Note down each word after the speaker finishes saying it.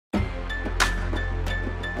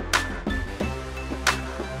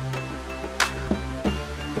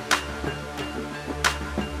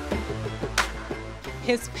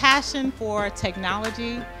His passion for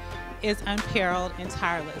technology is unparalleled and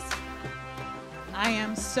tireless. I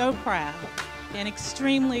am so proud and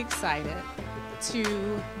extremely excited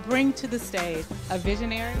to bring to the stage a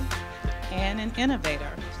visionary and an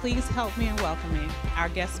innovator. Please help me in welcoming our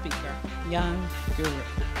guest speaker, Young Guru.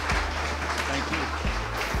 Thank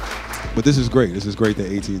you. But this is great. This is great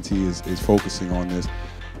that AT&T is focusing on this.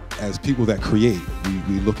 As people that create,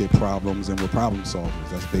 we look at problems and we're problem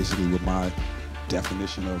solvers. That's basically what my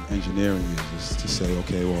definition of engineering is to say,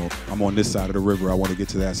 okay, well, I'm on this side of the river, I want to get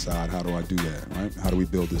to that side, how do I do that, right? How do we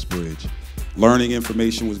build this bridge? Learning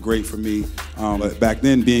information was great for me, but back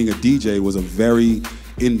then being a DJ was a very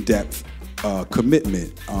in-depth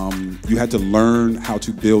commitment. You had to learn how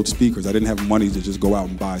to build speakers. I didn't have money to just go out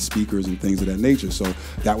and buy speakers and things of that nature, so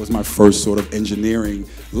that was my first sort of engineering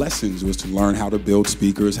lessons, was to learn how to build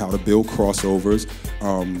speakers, how to build crossovers.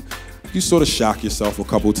 You sort of shock yourself a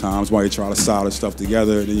couple times while you try to solder stuff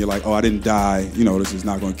together, and then you're like, oh, I didn't die, you know, this is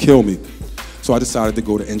not going to kill me. So I decided to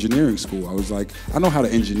go to engineering school. I was like, I know how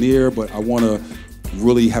to engineer, but I want to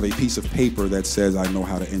really have a piece of paper that says I know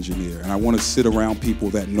how to engineer. And I want to sit around people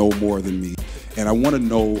that know more than me. And I want to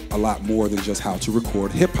know a lot more than just how to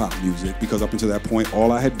record hip-hop music, because up until that point,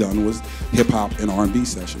 all I had done was hip-hop and R&B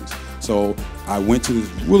sessions. So I went to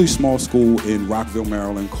this really small school in Rockville,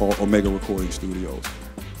 Maryland called Omega Recording Studios.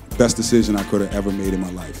 Best decision I could have ever made in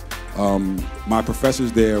my life. My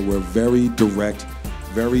professors there were very direct,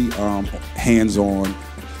 very hands-on.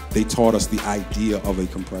 They taught us the idea of a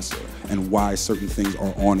compressor and why certain things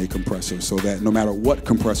are on a compressor, so that no matter what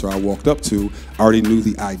compressor I walked up to, I already knew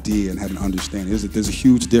the idea and had an understanding. There's a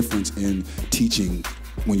huge difference in teaching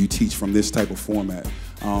when you teach from this type of format.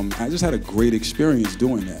 I just had a great experience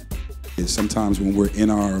doing that. Sometimes when we're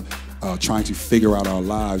in our trying to figure out our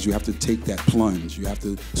lives, you have to take that plunge. You have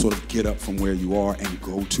to sort of get up from where you are and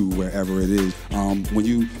go to wherever it is. When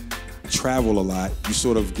you travel a lot, you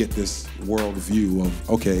sort of get this world view of,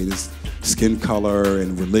 okay, this skin color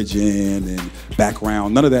and religion and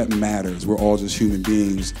background, none of that matters. We're all just human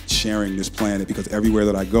beings sharing this planet, because everywhere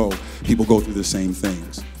that I go, people go through the same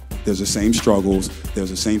things. There's the same struggles,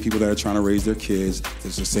 there's the same people that are trying to raise their kids,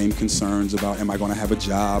 there's the same concerns about, am I going to have a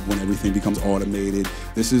job when everything becomes automated?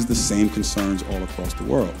 This is the same concerns all across the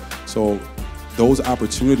world. So those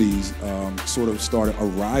opportunities sort of started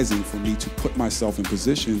arising for me to put myself in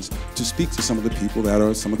positions to speak to some of the people that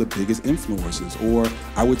are some of the biggest influencers, or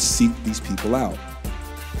I would seek these people out.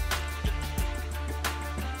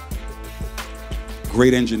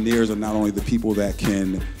 Great engineers are not only the people that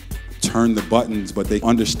can turn the buttons, but they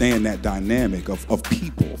understand that dynamic of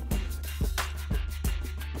people.